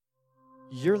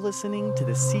You're listening to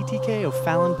the CTK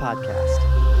O'Fallon podcast.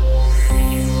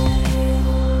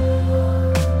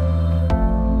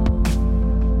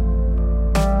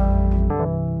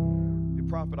 The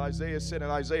prophet Isaiah said in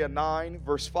Isaiah 9,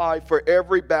 verse 5, "For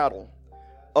every battle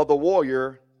of the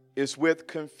warrior is with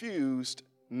confused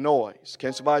noise."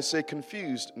 Can somebody say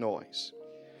confused noise?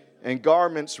 "And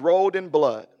garments rolled in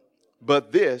blood,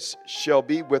 but this shall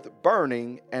be with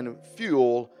burning and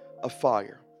fuel of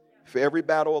fire." For every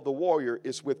battle of the warrior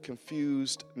is with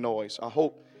confused noise. I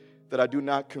hope that I do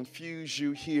not confuse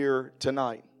you here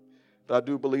tonight. But I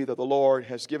do believe that the Lord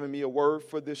has given me a word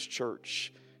for this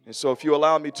church. And so if you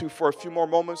allow me to, for a few more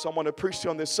moments, I want to preach to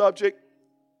you on this subject: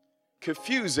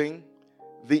 confusing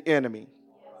the enemy.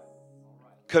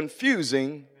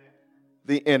 Confusing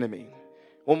the enemy.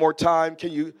 One more time,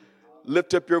 can you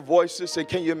lift up your voices and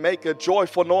can you make a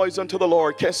joyful noise unto the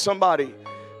Lord? Can somebody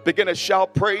begin to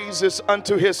shout praises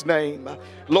unto his name?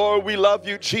 Lord, we love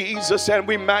you, Jesus, and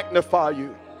we magnify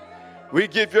you. We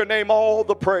give your name all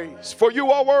the praise, for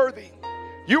you are worthy.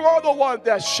 You are the one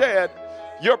that shed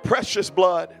your precious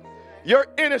blood, your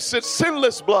innocent,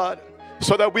 sinless blood,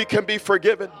 so that we can be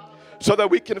forgiven, so that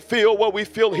we can feel what we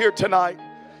feel here tonight.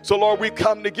 So, Lord, we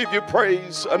come to give you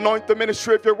praise. Anoint the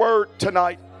ministry of your word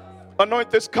tonight.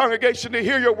 Anoint this congregation to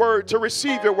hear your word, to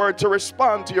receive your word, to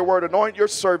respond to your word. Anoint your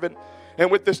servant. And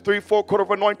with this 3/4 quarter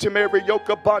of anointing, may every yoke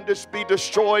of bondage be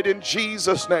destroyed in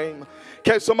Jesus' name.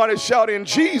 Can somebody shout in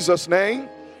Jesus' name?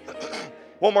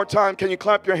 One more time, can you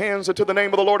clap your hands into the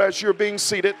name of the Lord as you're being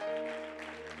seated?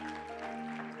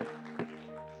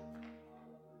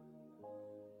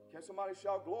 Can somebody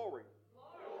shout glory?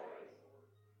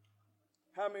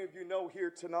 How many of you know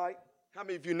here tonight? How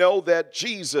many of you know that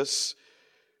Jesus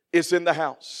is in the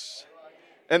house?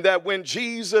 And that when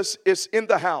Jesus is in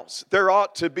the house, there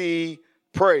ought to be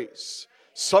praise.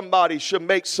 Somebody should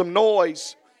make some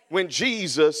noise when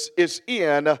Jesus is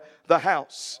in the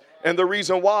house. And the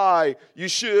reason why you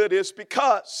should is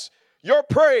because your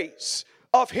praise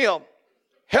of him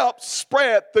helps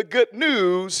spread the good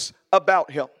news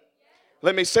about him.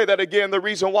 Let me say that again. The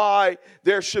reason why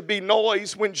there should be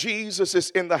noise when Jesus is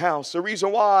in the house, the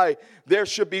reason why there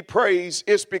should be praise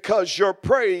is because your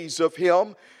praise of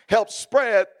him helps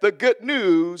spread the good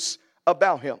news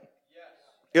about him.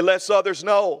 It lets others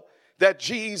know that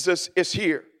Jesus is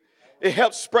here. It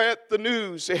helps spread the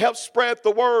news. It helps spread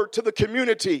the word to the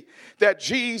community that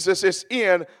Jesus is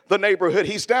in the neighborhood.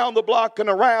 He's down the block and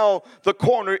around the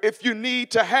corner. If you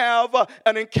need to have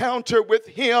an encounter with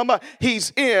him,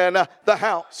 he's in the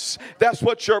house. That's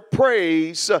what your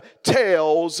praise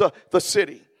tells the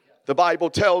city. The Bible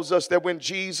tells us that when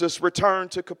Jesus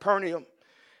returned to Capernaum,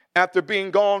 after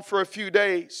being gone for a few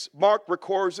days, Mark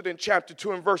records it in chapter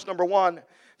 2 and verse number 1,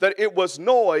 that it was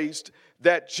noised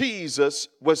that Jesus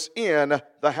was in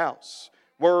the house.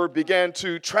 Word began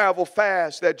to travel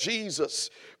fast that Jesus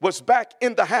was back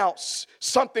in the house.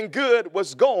 Something good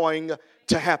was going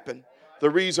to happen.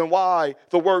 The reason why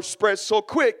the word spread so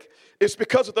quick is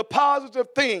because of the positive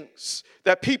things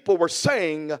that people were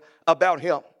saying about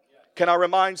him. Can I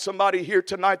remind somebody here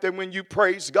tonight that when you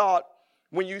praise God,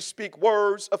 when you speak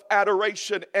words of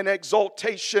adoration and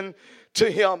exaltation to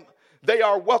him, they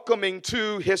are welcoming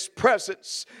to his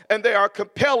presence, and they are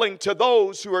compelling to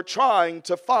those who are trying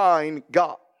to find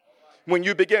God. When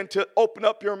you begin to open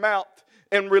up your mouth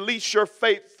and release your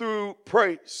faith through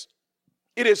praise,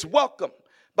 it is welcomed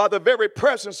by the very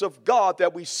presence of God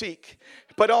that we seek.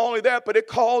 But not only that, but it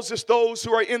causes those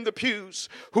who are in the pews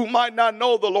who might not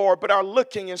know the Lord but are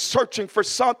looking and searching for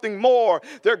something more.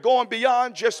 They're going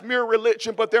beyond just mere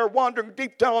religion, but they're wondering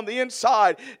deep down on the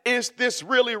inside, is this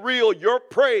really real? Your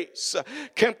praise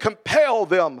can compel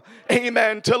them,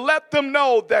 amen, to let them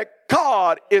know that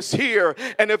God is here.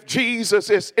 And if Jesus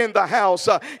is in the house,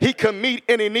 he can meet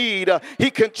any need. He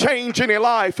can change any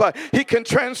life. He can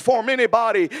transform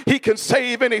anybody. He can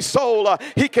save any soul.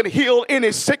 He can heal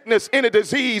any sickness, any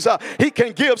disease. He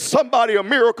can give somebody a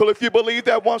miracle. If you believe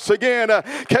that, once again,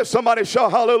 can somebody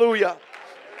shout hallelujah?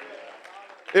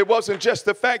 It wasn't just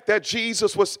the fact that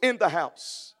Jesus was in the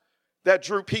house that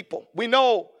drew people. We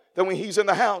know that when he's in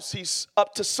the house, he's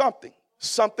up to something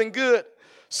good,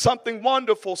 something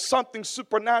wonderful, something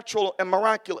supernatural and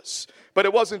miraculous. But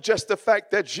it wasn't just the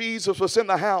fact that Jesus was in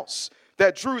the house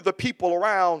that drew the people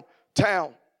around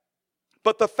town,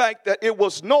 but the fact that it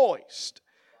was noised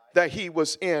that he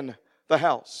was in the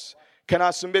house. Can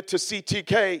I submit to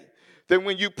CTK that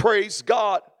when you praise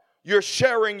God, you're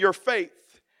sharing your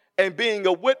faith and being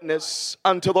a witness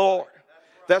unto the Lord?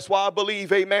 That's why I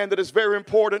believe, amen, that it's very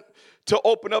important to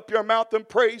open up your mouth and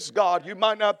praise God. You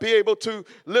might not be able to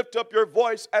lift up your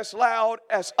voice as loud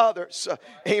as others.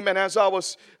 Amen. As I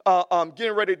was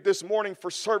getting ready this morning for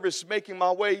service, making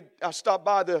my way, I stopped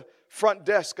by the front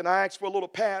desk and I asked for a little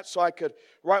pad so I could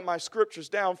write my scriptures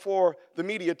down for the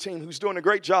media team who's doing a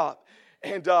great job.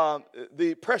 And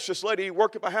the precious lady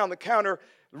working behind the counter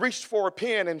reached for a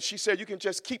pen and she said, "You can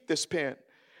just keep this pen."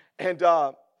 And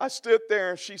I stood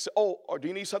there and she said, "Oh, or do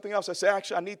you need something else?" I said,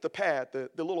 "Actually, I need the pad,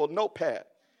 the little notepad."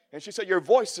 And she said, "Your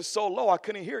voice is so low, I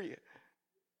couldn't hear you."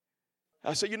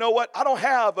 I said, "You know what? I don't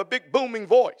have a big booming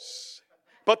voice,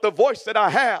 but the voice that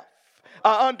I have,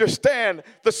 I understand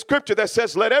the scripture that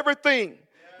says, let everything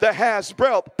that has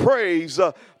breath praise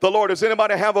the Lord." Does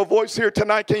anybody have a voice here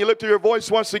tonight? Can you lift your voice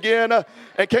once again?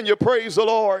 And can you praise the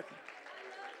Lord?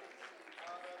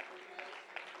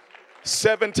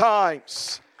 7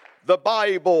 times. The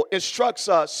Bible instructs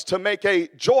us to make a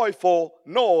joyful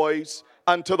noise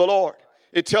unto the Lord.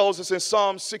 It tells us in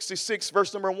Psalm 66,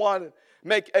 verse number 1,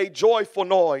 make a joyful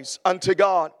noise unto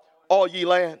God, all ye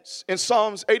lands. In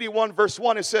Psalms 81, verse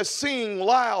 1, it says, sing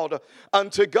loud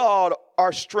unto God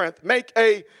our strength. Make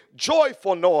a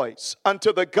joyful noise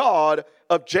unto the God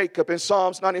of Jacob. In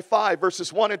Psalms 95,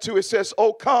 verses 1 and 2, it says,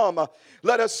 "O come,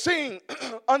 let us sing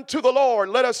unto the Lord.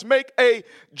 Let us make a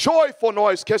joyful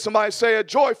noise." Can somebody say a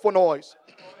joyful noise?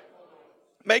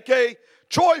 Make a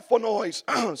joyful noise,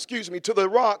 excuse me, to the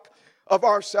rock of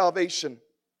our salvation.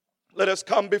 Let us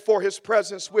come before his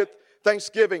presence with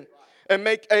thanksgiving and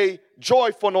make a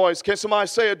joyful noise. Can somebody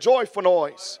say a joyful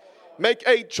noise? Make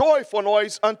a joyful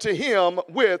noise unto him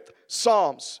with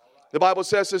psalms. The Bible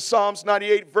says in Psalms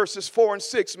 98 verses 4 and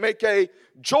 6, make a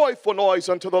joyful noise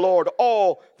unto the Lord,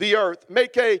 all the earth.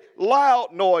 Make a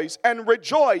loud noise and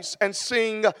rejoice and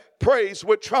sing praise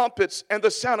with trumpets and the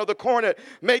sound of the cornet.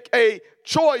 Make a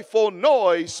joyful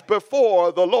noise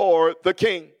before the Lord the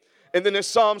King. And then in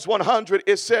Psalms 100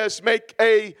 it says, make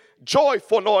a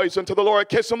joyful noise unto the Lord.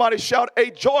 Can somebody shout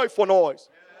a joyful noise?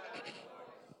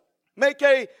 Make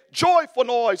a joyful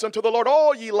noise unto the Lord,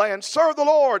 all ye lands. Serve the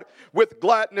Lord with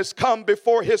gladness. Come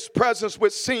before his presence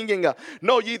with singing.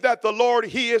 Know ye that the Lord,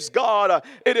 he is God.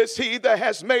 It is he that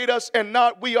has made us and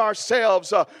not we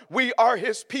ourselves. We are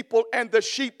his people and the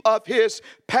sheep of his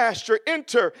pasture.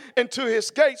 Enter into his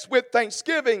gates with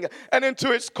thanksgiving and into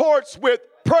his courts with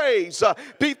praise.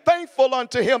 Be thankful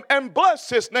unto him and bless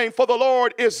his name, for the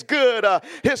Lord is good.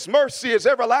 His mercy is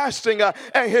everlasting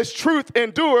and his truth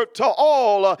endureth to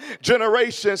all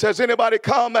generations. Has anybody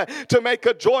come to make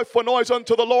a joyful noise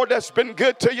unto the Lord that's been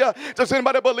good to you? Does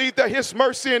anybody believe that his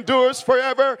mercy endures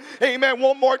forever? Amen.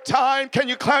 One more time. Can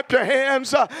you clap your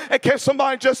hands? And can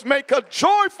somebody just make a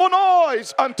joyful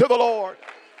noise unto the Lord?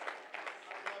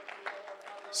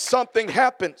 Something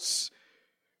happens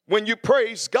when you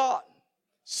praise God.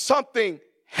 Something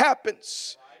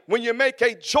happens when you make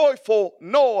a joyful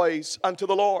noise unto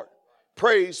the Lord.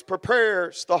 Praise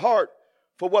prepares the heart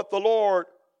for what the Lord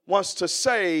wants to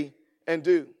say and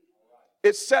do.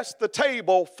 It sets the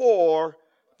table for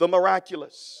the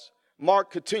miraculous.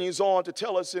 Mark continues on to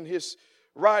tell us in his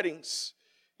writings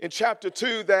in chapter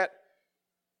 2 that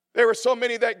there were so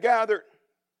many that gathered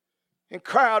and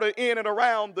crowded in and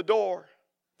around the door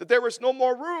that there was no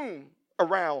more room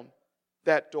around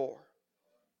that door.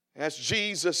 As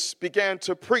Jesus began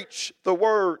to preach the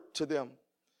word to them,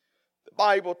 the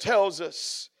Bible tells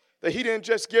us that he didn't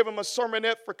just give them a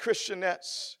sermonette for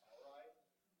Christianettes.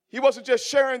 He wasn't just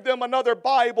sharing them another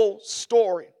Bible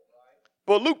story.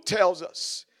 But Luke tells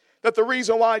us that the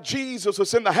reason why Jesus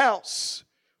was in the house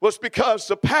was because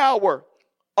the power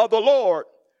of the Lord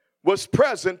was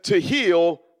present to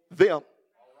heal them.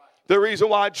 The reason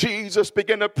why Jesus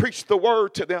began to preach the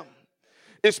word to them,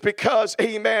 it's because,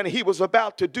 amen, he was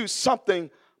about to do something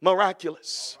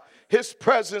miraculous. His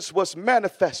presence was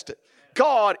manifested.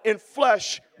 God in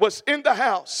flesh was in the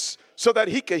house so that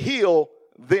he could heal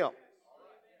them.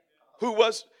 Who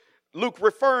was Luke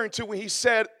referring to when he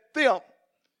said them?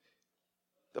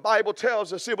 The Bible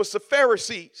tells us it was the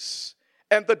Pharisees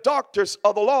and the doctors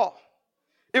of the law.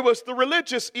 It was the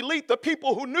religious elite, the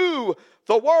people who knew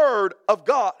the word of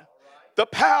God. The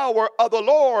power of the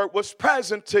Lord was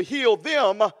present to heal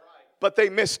them, but they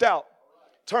missed out.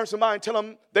 Turn to somebody and tell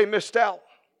them they missed out.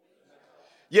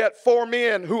 Yet 4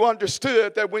 men who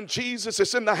understood that when Jesus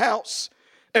is in the house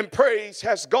and praise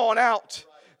has gone out,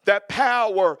 that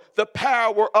power, the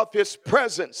power of his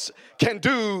presence can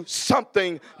do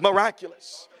something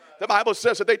miraculous. The Bible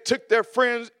says that they took their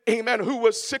friend, amen, who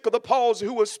was sick of the palsy,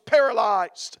 who was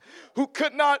paralyzed, who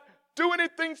could not do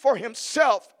anything for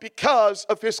himself because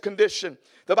of his condition.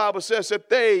 The Bible says that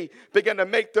they began to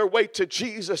make their way to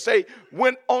Jesus. They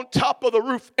went on top of the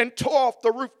roof and tore off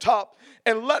the rooftop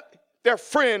and let their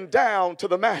friend down to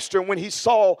the master. And when he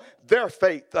saw their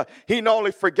faith, he not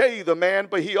only forgave the man,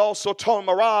 but he also told him,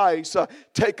 arise,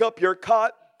 take up your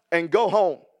cot and go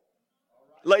home.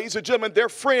 Ladies and gentlemen, their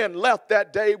friend left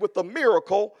that day with a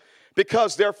miracle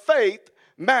because their faith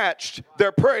matched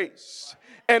their praise.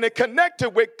 And it connected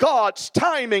with God's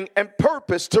timing and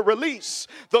purpose to release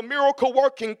the miracle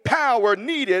working power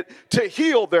needed to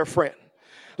heal their friend.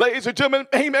 Ladies and gentlemen,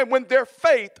 amen, when their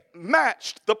faith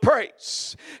matched the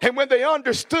praise, and when they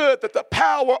understood that the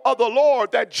power of the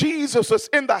Lord, that Jesus was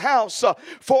in the house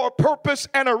for a purpose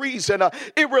and a reason,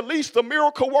 it released the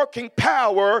miracle working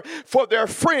power for their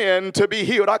friend to be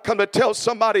healed. I come to tell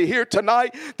somebody here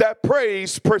tonight that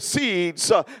praise precedes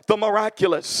the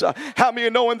miraculous. How many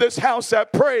know in this house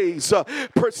that praise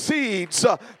precedes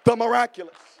the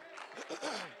miraculous?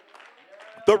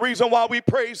 The reason why we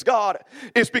praise God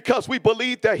is because we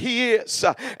believe that he is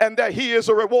and that he is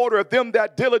a rewarder of them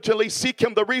that diligently seek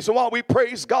him. The reason why we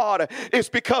praise God is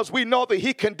because we know that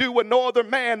he can do what no other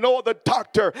man, no other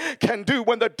doctor can do.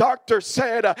 When the doctor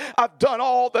said, I've done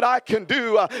all that I can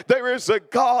do, there is a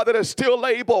God that is still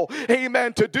able,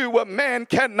 amen, to do what man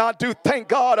cannot do. Thank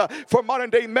God for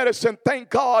modern day medicine. Thank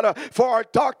God for our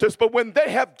doctors. But when they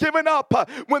have given up,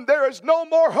 when there is no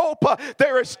more hope,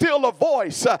 there is still a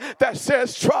voice that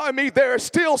says, try me. There is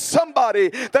still somebody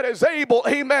that is able,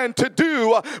 amen, to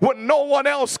do what no one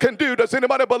else can do. Does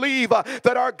anybody believe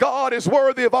that our God is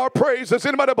worthy of our praise? Does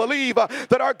anybody believe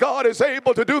that our God is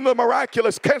able to do the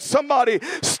miraculous? Can somebody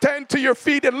stand to your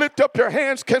feet and lift up your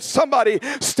hands? Can somebody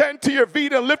stand to your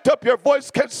feet and lift up your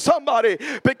voice? Can somebody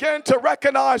begin to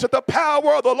recognize that the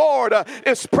power of the Lord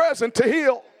is present to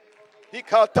heal?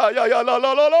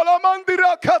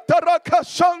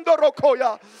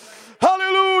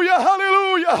 Hallelujah,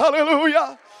 hallelujah,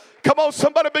 hallelujah. Come on,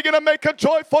 somebody begin to make a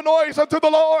joyful noise unto the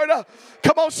Lord.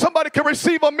 Come on, somebody can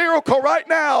receive a miracle right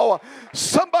now.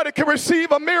 Somebody can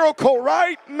receive a miracle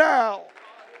right now.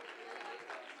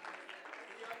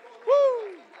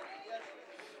 Woo.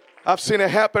 I've seen it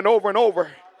happen over and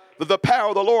over. The power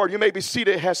of the Lord, you may be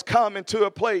seated, has come into a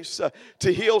place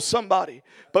to heal somebody.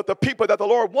 But the people that the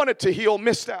Lord wanted to heal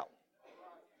missed out.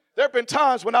 There have been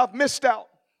times when I've missed out.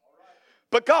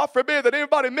 But God forbid that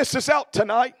anybody misses out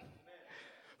tonight,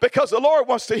 because the Lord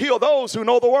wants to heal those who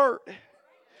know the word.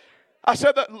 I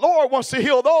said that the Lord wants to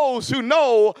heal those who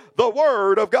know the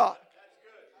word of God.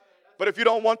 But if you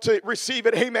don't want to receive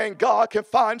it, amen, God can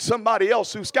find somebody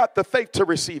else who's got the faith to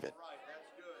receive it.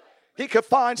 He can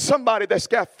find somebody that's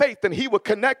got faith, and he will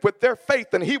connect with their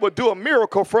faith, and he will do a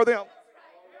miracle for them.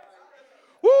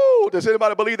 Woo! Does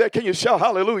anybody believe that? Can you shout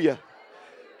hallelujah?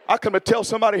 I come to tell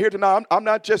somebody here tonight, I'm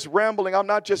not just rambling, I'm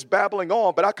not just babbling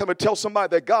on, but I come to tell somebody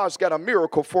that God's got a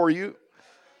miracle for you.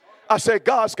 I said,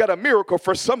 God's got a miracle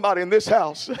for somebody in this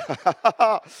house.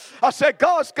 I said,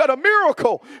 God's got a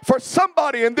miracle for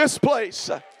somebody in this place.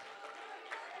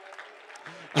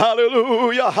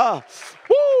 Hallelujah.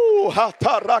 Woo!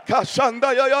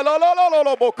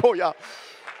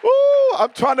 Ooh,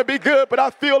 I'm trying to be good, but I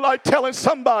feel like telling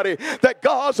somebody that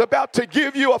God's about to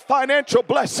give you a financial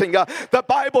blessing. The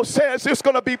Bible says it's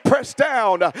going to be pressed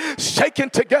down, shaken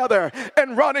together,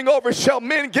 and running over shall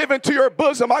men give into your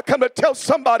bosom. I come to tell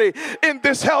somebody in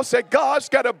this house that God's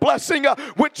got a blessing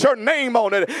with your name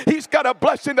on it. He's got a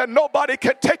blessing that nobody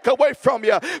can take away from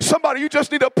you. Somebody, you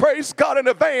just need to praise God in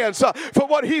advance for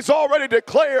what he's already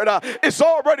declared. It's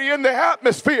already in the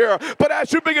atmosphere. But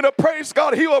as you begin to praise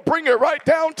God, he will bring it right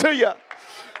down to you.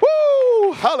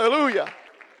 Woo! Hallelujah.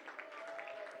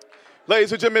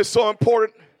 Ladies and gentlemen, it's so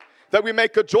important that we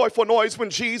make a joyful noise when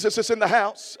Jesus is in the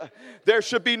house. There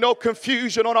should be no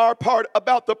confusion on our part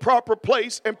about the proper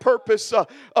place and purpose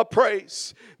of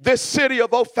praise. This city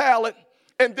of O'Fallon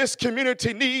and this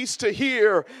community needs to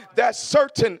hear that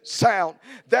certain sound,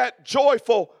 that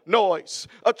joyful noise.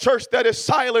 A church that is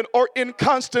silent or in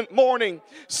constant mourning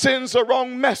sends a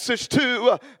wrong message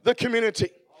to the community.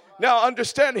 Now,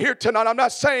 understand here tonight, I'm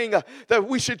not saying that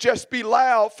we should just be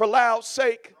loud for loud's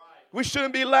sake. We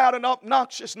shouldn't be loud and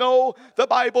obnoxious. No, the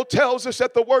Bible tells us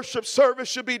that the worship service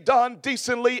should be done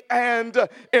decently and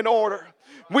in order.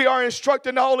 We are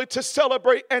instructed not only to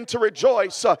celebrate and to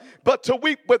rejoice, but to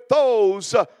weep with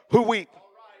those who weep.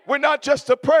 We're not just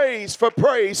to praise for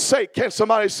praise sake. Can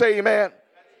somebody say amen?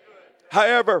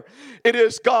 However, it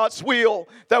is God's will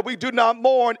that we do not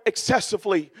mourn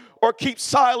excessively or keep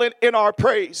silent in our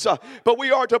praise. But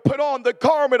we are to put on the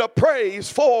garment of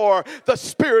praise for the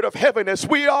spirit of heaviness.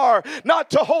 We are not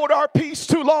to hold our peace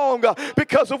too long,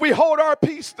 because if we hold our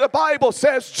peace, the Bible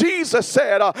says, Jesus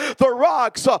said, the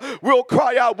rocks will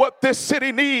cry out. What this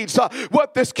city needs,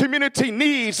 what this community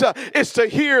needs is to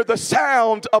hear the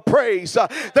sound of praise.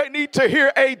 They need to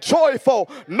hear a joyful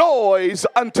noise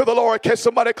unto the Lord. Can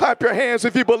somebody clap your hands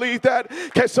if you believe that?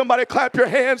 Can somebody clap your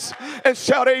hands and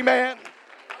shout amen?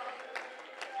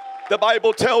 The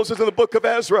Bible tells us in the book of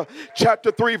Ezra,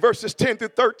 chapter 3, verses 10 through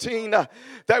 13,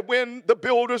 that when the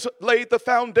builders laid the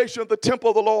foundation of the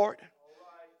temple of the Lord,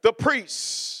 the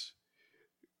priests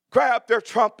grabbed their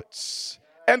trumpets,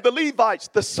 and the Levites,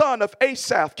 the son of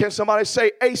Asaph, can somebody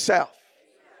say Asaph?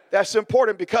 That's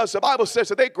important because the Bible says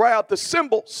that they grabbed the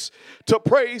cymbals to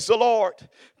praise the Lord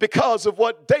because of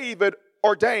what David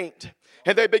ordained.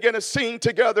 And they began to sing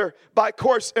together by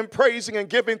course in praising and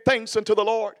giving thanks unto the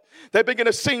Lord. They began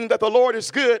to sing that the Lord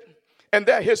is good and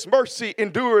that his mercy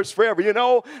endures forever. You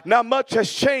know, now much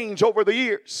has changed over the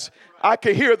years. I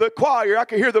can hear the choir, I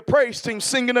can hear the praise team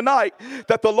singing tonight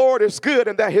that the Lord is good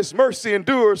and that his mercy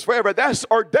endures forever. That's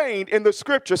ordained in the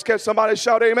scriptures. Can somebody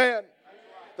shout amen?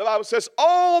 The Bible says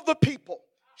all the people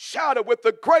shouted with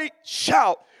a great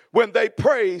shout when they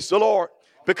praised the Lord,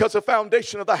 because the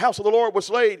foundation of the house of the Lord was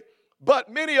laid.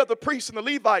 But many of the priests and the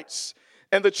Levites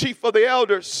and the chief of the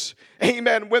elders,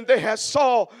 amen, when they had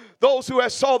saw, those who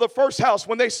had saw the first house,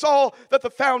 when they saw that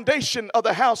the foundation of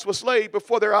the house was laid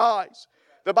before their eyes,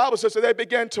 the Bible says that they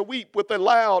began to weep with a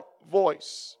loud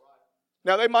voice.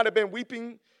 Now they might have been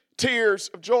weeping tears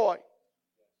of joy.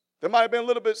 They might have been a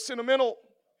little bit sentimental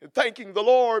in thanking the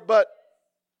Lord, but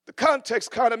the context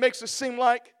kind of makes it seem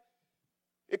like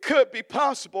it could be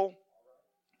possible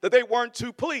that they weren't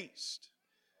too pleased,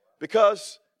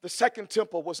 because the second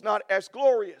temple was not as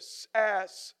glorious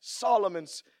as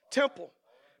Solomon's temple.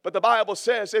 But the Bible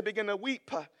says they began to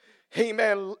weep,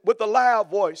 amen, with a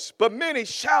loud voice. But many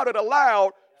shouted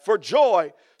aloud for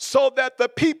joy, so that the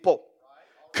people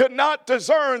could not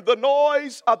discern the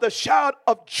noise of the shout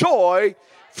of joy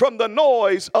from the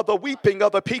noise of the weeping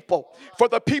of the people. For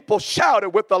the people shouted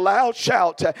with a loud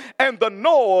shout, and the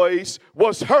noise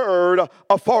was heard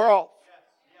afar off.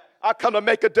 I come to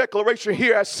make a declaration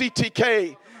here at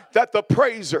CTK that the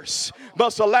praisers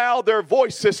must allow their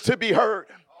voices to be heard.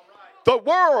 The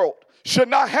world should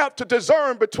not have to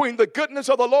discern between the goodness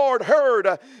of the Lord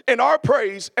heard in our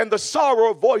praise and the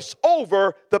sorrow voice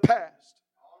over the past.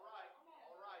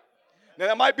 Now,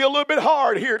 that might be a little bit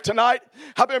hard here tonight.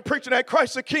 I've been preaching at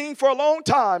Christ the King for a long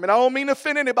time, and I don't mean to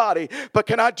offend anybody, but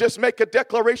can I just make a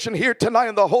declaration here tonight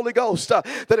in the Holy Ghost that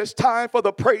it's time for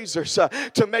the praisers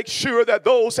to make sure that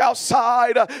those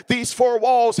outside these four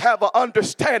walls have an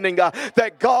understanding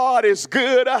that God is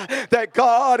good, that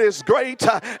God is great,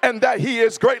 and that he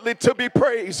is greatly to be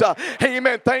praised.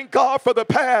 Amen. Thank God for the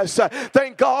past.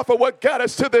 Thank God for what got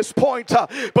us to this point.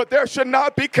 But there should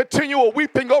not be continual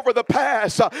weeping over the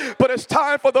past, but it's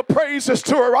time for the praises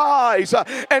to arise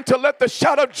and to let the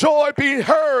shout of joy be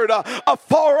heard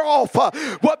afar off.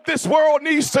 What this world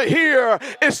needs to hear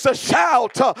is the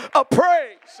shout of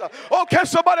praise. Oh, can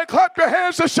somebody clap your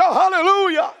hands and shout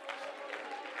hallelujah?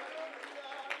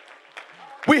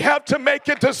 We have to make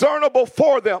it discernible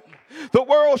for them. The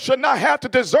world should not have to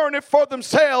discern it for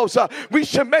themselves. We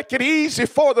should make it easy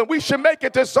for them. We should make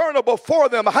it discernible for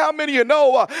them. How many of you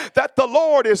know that the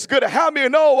Lord is good? How many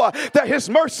of you know that his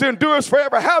mercy endures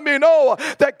forever? How many know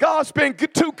that God's been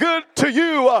too good to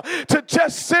you to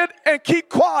just sit and keep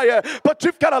quiet? But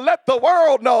you've got to let the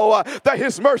world know that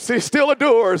his mercy still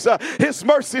endures. His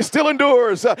mercy still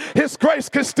endures. His grace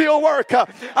can still work.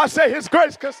 I say his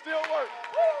grace can still work.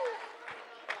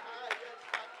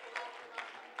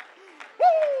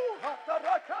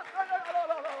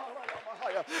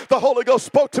 The Holy Ghost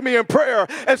spoke to me in prayer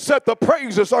and said the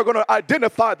praisers are going to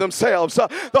identify themselves.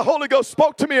 The Holy Ghost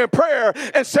spoke to me in prayer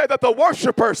and said that the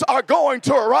worshipers are going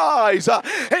to arise.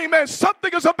 Amen.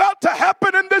 Something is about to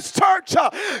happen in this church.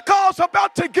 God's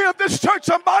about to give this church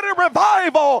a mighty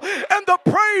revival, and the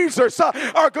praisers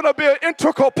are going to be an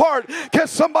integral part. Can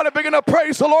somebody begin to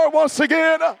praise the Lord once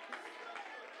again?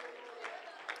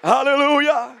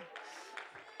 Hallelujah.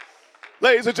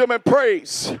 Ladies and gentlemen,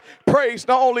 praise. Praise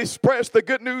not only spreads the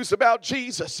good news about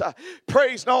Jesus.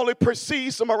 Praise not only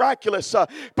precedes the miraculous,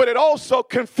 but it also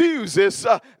confuses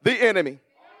the enemy.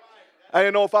 I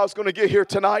didn't know if I was going to get here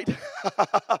tonight.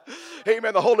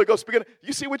 Amen. The Holy Ghost began.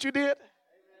 You see what you did?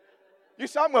 You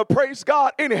said, I'm going to praise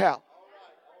God anyhow.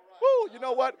 Woo, you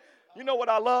know what? You know what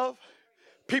I love?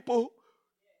 People,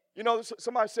 you know,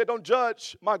 somebody said, don't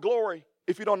judge my glory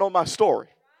if you don't know my story.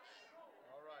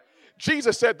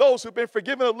 Jesus said those who've been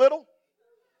forgiven a little,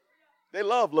 they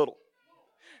love little.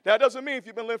 Now, it doesn't mean if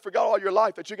you've been living for God all your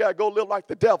life that you got to go live like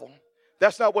the devil.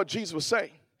 That's not what Jesus was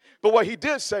saying. But what he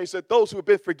did say is that those who have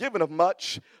been forgiven of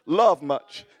much, love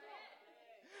much.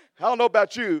 I don't know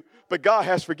about you, but God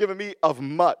has forgiven me of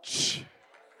much.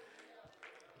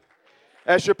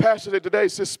 As your pastor today,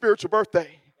 it's his spiritual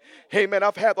birthday. Hey, man,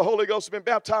 I've had the Holy Ghost, been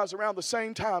baptized around the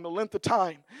same time, the length of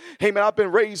time. Hey, man, I've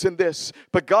been raised in this,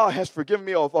 but God has forgiven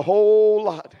me of a whole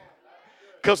lot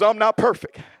because I'm not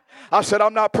perfect. I said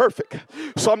I'm not perfect,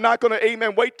 so I'm not going to,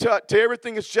 amen, wait till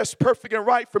everything is just perfect and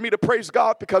right for me to praise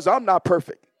God because I'm not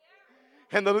perfect.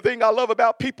 And the thing I love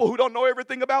about people who don't know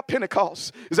everything about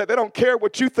Pentecost is that they don't care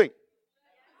what you think.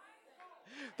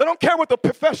 They don't care what the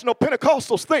professional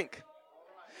Pentecostals think.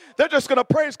 They're just going to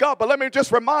praise God. But let me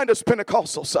just remind us,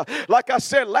 Pentecostals, like I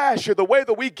said last year, the way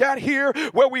that we got here,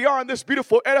 where we are in this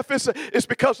beautiful edifice, is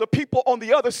because of people on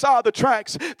the other side of the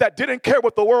tracks that didn't care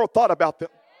what the world thought about them.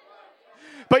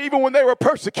 But even when they were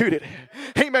persecuted,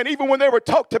 amen, even when they were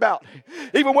talked about,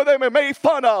 even when they were made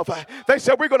fun of, they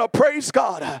said, we're going to praise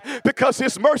God because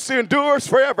his mercy endures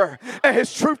forever and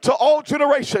his truth to all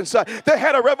generations. They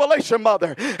had a revelation,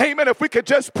 mother. Amen. If we could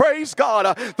just praise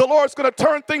God, the Lord's going to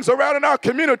turn things around in our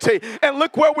community. And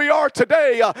look where we are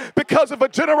today because of a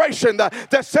generation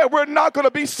that said we're not going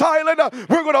to be silent.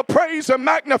 We're going to praise and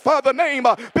magnify the name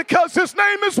because his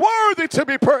name is worthy to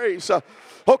be praised.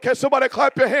 Okay, somebody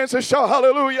clap your hands and shout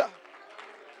hallelujah.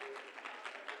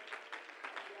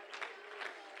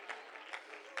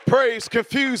 Praise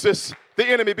confuses the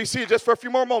enemy. Be seated just for a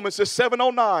few more moments. It's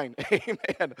 7:09.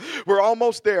 Amen. We're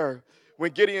almost there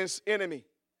when Gideon's enemy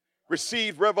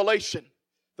received revelation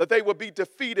that they would be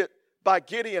defeated by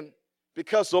Gideon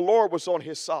because the Lord was on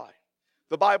his side.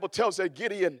 The Bible tells that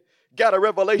Gideon got a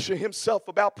revelation himself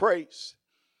about praise.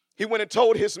 He went and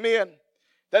told his men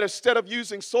that instead of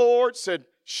using swords and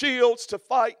shields to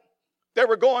fight, they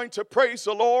were going to praise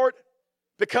the Lord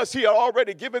because he had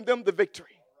already given them the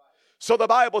victory. So the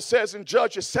Bible says in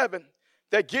Judges 7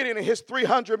 that Gideon and his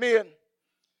 300 men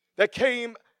that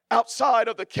came outside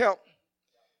of the camp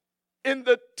in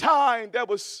the time that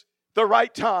was the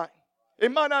right time.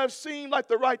 It might not have seemed like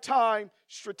the right time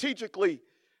strategically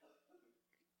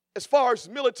as far as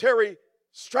military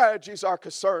strategies are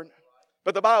concerned.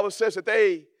 But the Bible says that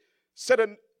they set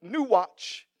a new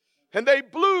watch and they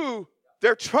blew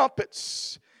their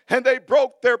trumpets and they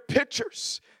broke their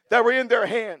pitchers that were in their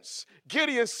hands.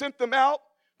 Gideon sent them out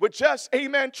with just,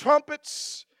 amen,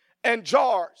 trumpets and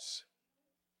jars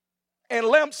and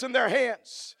lamps in their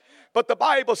hands. But the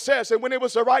Bible says that when it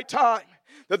was the right time,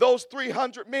 that those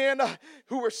 300 men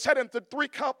who were set into 3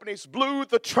 companies blew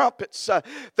the trumpets.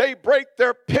 They break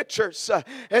their pitchers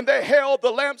and they held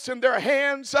the lamps in their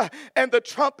hands and the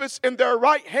trumpets in their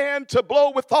right hand to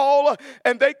blow withal.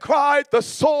 And they cried the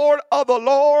sword of the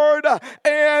Lord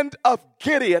and of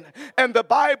Gideon. And the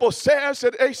Bible says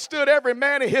that they stood every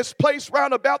man in his place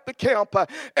round about the camp,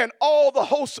 and all the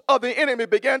hosts of the enemy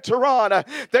began to run.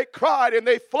 They cried and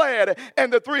they fled,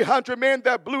 and the 300 men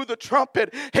that blew the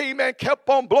trumpet, amen, kept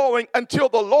on blowing until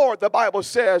the Lord, the Bible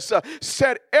says,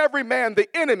 set every man, the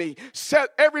enemy, set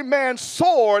every man's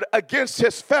sword against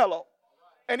his fellow.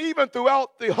 And even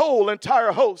throughout the whole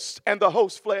entire host, and the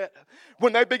host fled.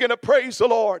 When they begin to praise the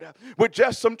Lord with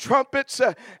just some trumpets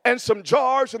and some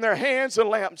jars in their hands and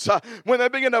lamps, when they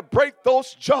begin to break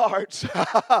those jars,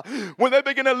 when they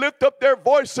begin to lift up their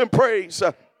voice in praise,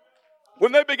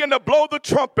 when they begin to blow the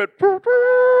trumpet,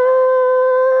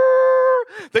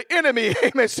 the enemy,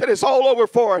 amen, said it's all over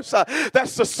for us.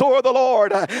 That's the sword of the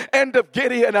Lord and of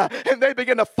Gideon. And they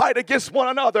begin to fight against one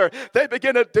another. They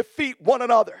begin to defeat one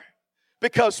another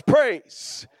because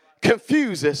praise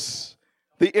confuses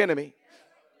the enemy.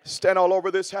 Stand all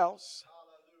over this house.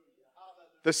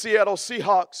 The Seattle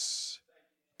Seahawks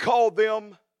called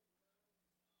them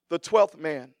the 12th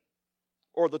man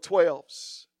or the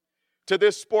 12s. To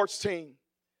this sports team,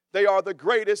 they are the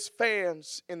greatest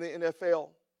fans in the NFL.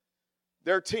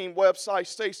 Their team website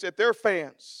states that their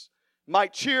fans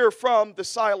might cheer from the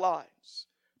sidelines,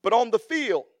 but on the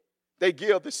field, they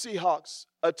give the Seahawks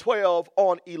a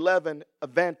 12-on-11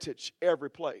 advantage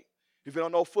every play. If you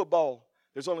don't know football,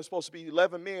 there's only supposed to be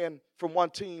 11 men from one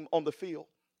team on the field.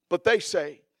 But they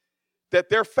say that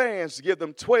their fans give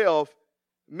them 12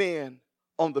 men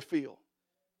on the field.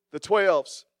 The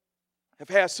 12s have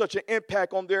had such an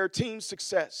impact on their team's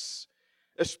success,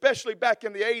 especially back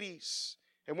in the 80s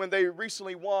and when they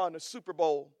recently won a Super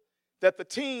Bowl, that the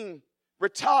team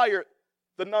retired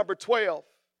the number 12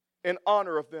 in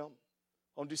honor of them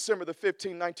on December the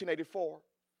 15th, 1984.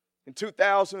 In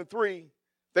 2003,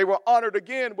 they were honored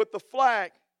again with the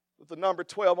flag with the number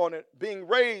 12 on it, being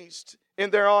raised in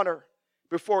their honor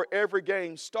before every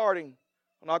game starting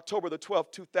on October the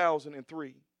 12th,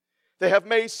 2003. They have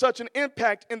made such an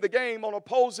impact in the game on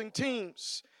opposing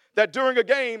teams that during a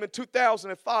game in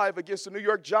 2005 against the New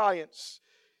York Giants,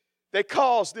 they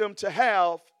caused them to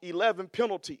have 11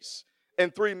 penalties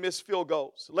and 3 missed field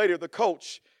goals. Later, the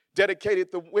coach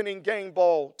dedicated the winning game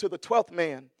ball to the 12th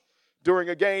man during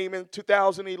a game in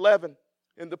 2011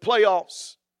 in the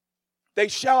playoffs. They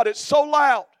shouted so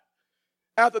loud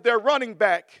after their running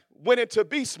back went into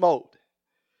beast mode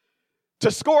to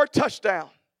score a touchdown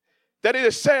that it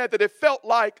is said that it felt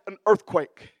like an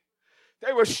earthquake.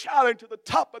 They were shouting to the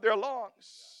top of their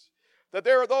lungs. That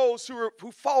there are those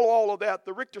who follow all of that,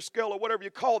 the Richter scale or whatever you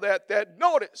call that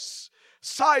notice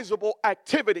sizable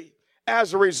activity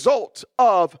as a result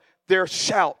of their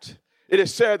shout. It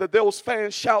is said that those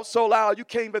fans shout so loud you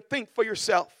can't even think for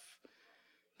yourself.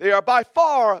 They are by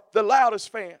far the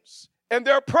loudest fans. And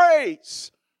their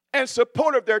praise and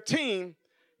support of their team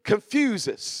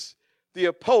confuses the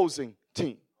opposing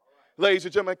team. Ladies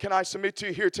and gentlemen, can I submit to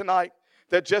you here tonight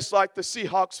that just like the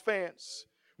Seahawks fans,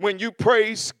 when you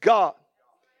praise God,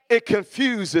 it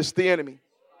confuses the enemy.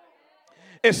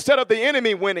 Instead of the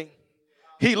enemy winning,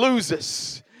 he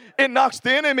loses. It knocks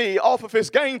the enemy off of his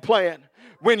game plan.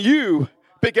 When you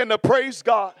begin to praise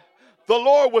God, the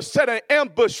Lord will set an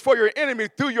ambush for your enemy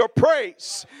through your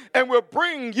praise and will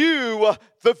bring you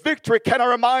the victory. Can I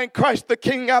remind Christ the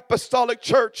King Apostolic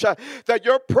Church that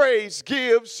your praise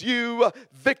gives you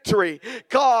victory?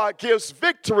 God gives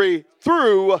victory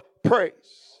through praise.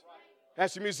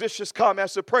 As the musicians come,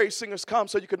 as the praise singers come,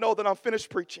 so you can know that I'm finished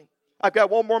preaching. I've got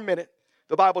one more minute.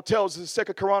 The Bible tells us in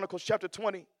 2 Chronicles chapter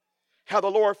 20 how the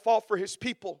Lord fought for his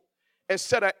people and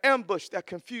set an ambush that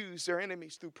confused their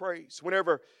enemies through praise.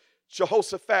 Whenever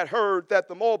Jehoshaphat heard that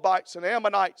the Moabites and the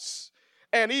Ammonites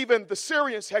and even the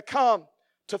Syrians had come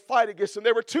to fight against him,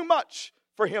 they were too much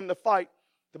for him to fight.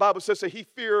 The Bible says that he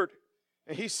feared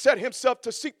and he set himself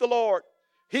to seek the Lord.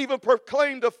 He even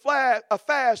proclaimed a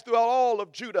fast throughout all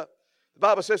of Judah. The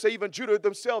Bible says that even Judah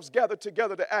themselves gathered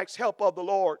together to ask help of the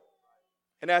Lord.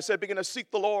 And as they began to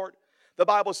seek the Lord, the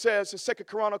Bible says in 2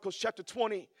 Chronicles chapter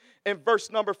 20 and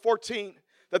verse number 14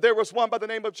 that there was one by the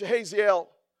name of Jehaziel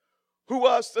who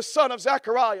was the son of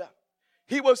Zechariah.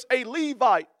 He was a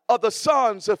Levite of the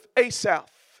sons of Asaph.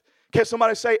 Can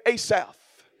somebody say Asaph?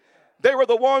 They were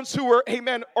the ones who were,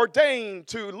 amen, ordained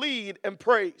to lead and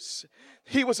praise.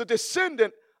 He was a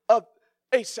descendant of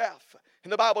Asaph.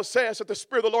 And the Bible says that the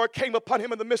Spirit of the Lord came upon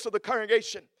him in the midst of the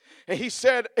congregation. And he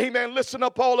said, amen, listen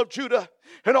up all of Judah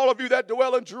and all of you that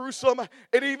dwell in Jerusalem,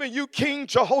 and even you King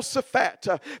Jehoshaphat.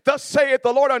 Thus saith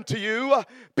the Lord unto you,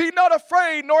 be not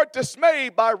afraid nor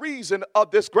dismayed by reason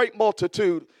of this great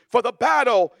multitude. For the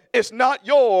battle is not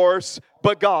yours,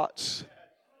 but God's.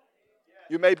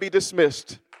 You may be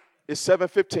dismissed. It's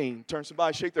 7:15. Turn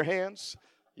somebody, shake their hands.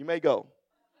 You may go.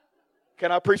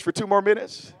 Can I preach for 2 more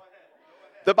minutes?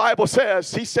 The Bible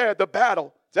says, he said the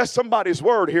battle. That's somebody's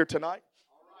word here tonight.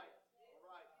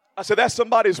 I said, that's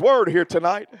somebody's word here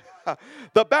tonight.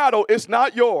 The battle is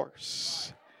not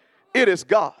yours. It is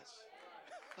God's.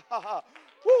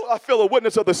 Woo, I feel a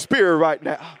witness of the Spirit right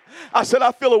now. I said,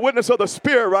 I feel a witness of the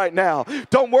Spirit right now.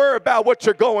 Don't worry about what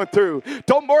you're going through.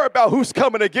 Don't worry about who's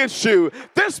coming against you.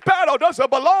 This battle doesn't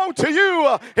belong to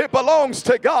you. It belongs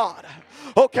to God.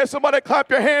 Okay, somebody clap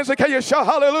your hands and can you shout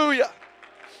hallelujah?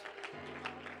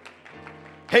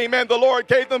 Amen. The Lord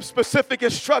gave them specific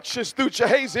instructions through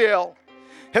Jehaziel.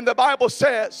 And the Bible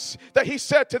says that he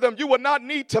said to them, you will not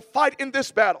need to fight in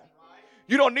this battle.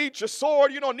 You don't need your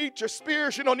sword. You don't need your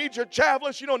spears. You don't need your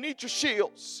javelins. You don't need your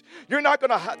shields. You're not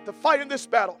going to have to fight in this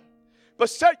battle. But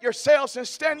set yourselves and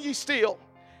stand ye still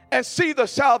and see the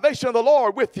salvation of the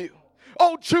Lord with you.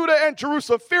 O Judah and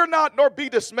Jerusalem, fear not nor be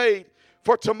dismayed.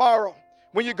 For tomorrow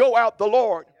when you go out, the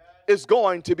Lord is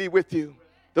going to be with you.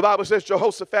 The Bible says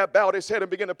Jehoshaphat bowed his head and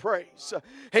began to praise.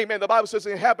 Amen. The Bible says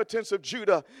the inhabitants of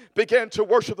Judah began to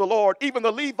worship the Lord. Even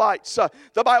the Levites,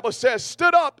 the Bible says,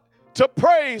 stood up to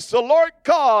praise the Lord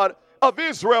God of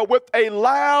Israel with a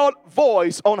loud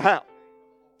voice on high.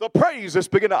 The praisers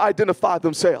began to identify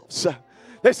themselves.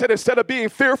 They said, instead of being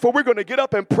fearful, we're going to get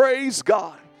up and praise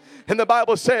God. And the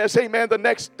Bible says, amen, the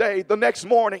next day, the next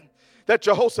morning, that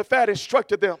Jehoshaphat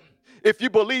instructed them, if you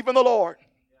believe in the Lord,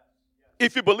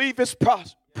 if you believe his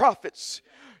prophets,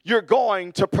 you're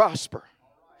going to prosper.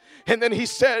 And then he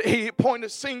said, he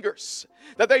appointed singers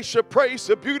that they should praise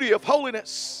the beauty of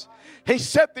holiness. He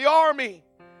set the army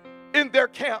in their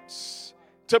camps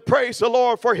to praise the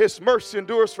Lord, for his mercy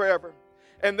endures forever.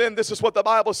 And then this is what the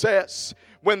Bible says.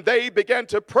 When they began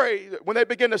to pray, when they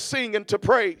began to sing and to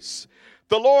praise,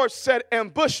 the Lord set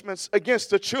ambushments against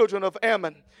the children of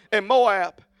Ammon and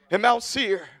Moab and Mount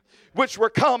Seir, which were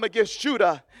come against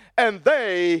Judah, and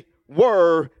they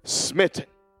were smitten.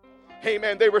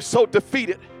 Amen. They were so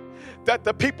defeated that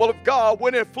the people of God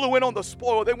went and flew in on the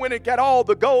spoil. They went and got all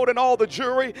the gold and all the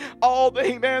jewelry, all the,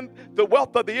 amen, the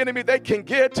wealth of the enemy they can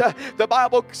get. The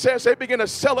Bible says they begin to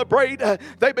celebrate.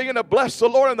 They begin to bless the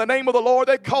Lord in the name of the Lord.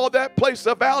 They called that place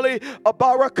the Valley of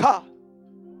Barakah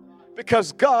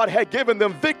because God had given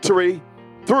them victory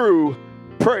through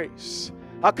praise.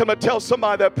 I come to tell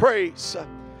somebody that praise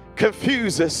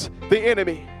confuses the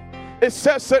enemy. It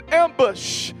sets an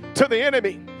ambush to the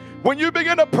enemy. When you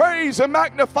begin to praise and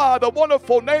magnify the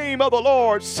wonderful name of the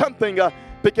Lord, something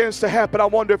begins to happen. I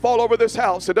wonder if all over this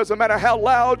house, it doesn't matter how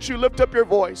loud you lift up your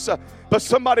voice, but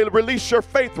somebody release your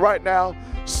faith right now.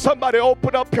 Somebody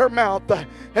open up your mouth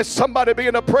and somebody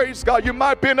begin to praise God. You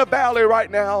might be in a valley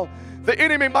right now. The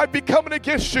enemy might be coming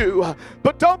against you,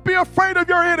 but don't be afraid of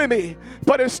your enemy.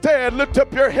 But instead, lift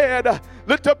up your head,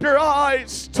 lift up your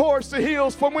eyes towards the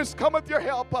hills from whence cometh your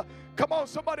help. Come on,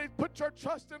 somebody, put your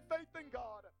trust and faith in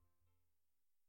God.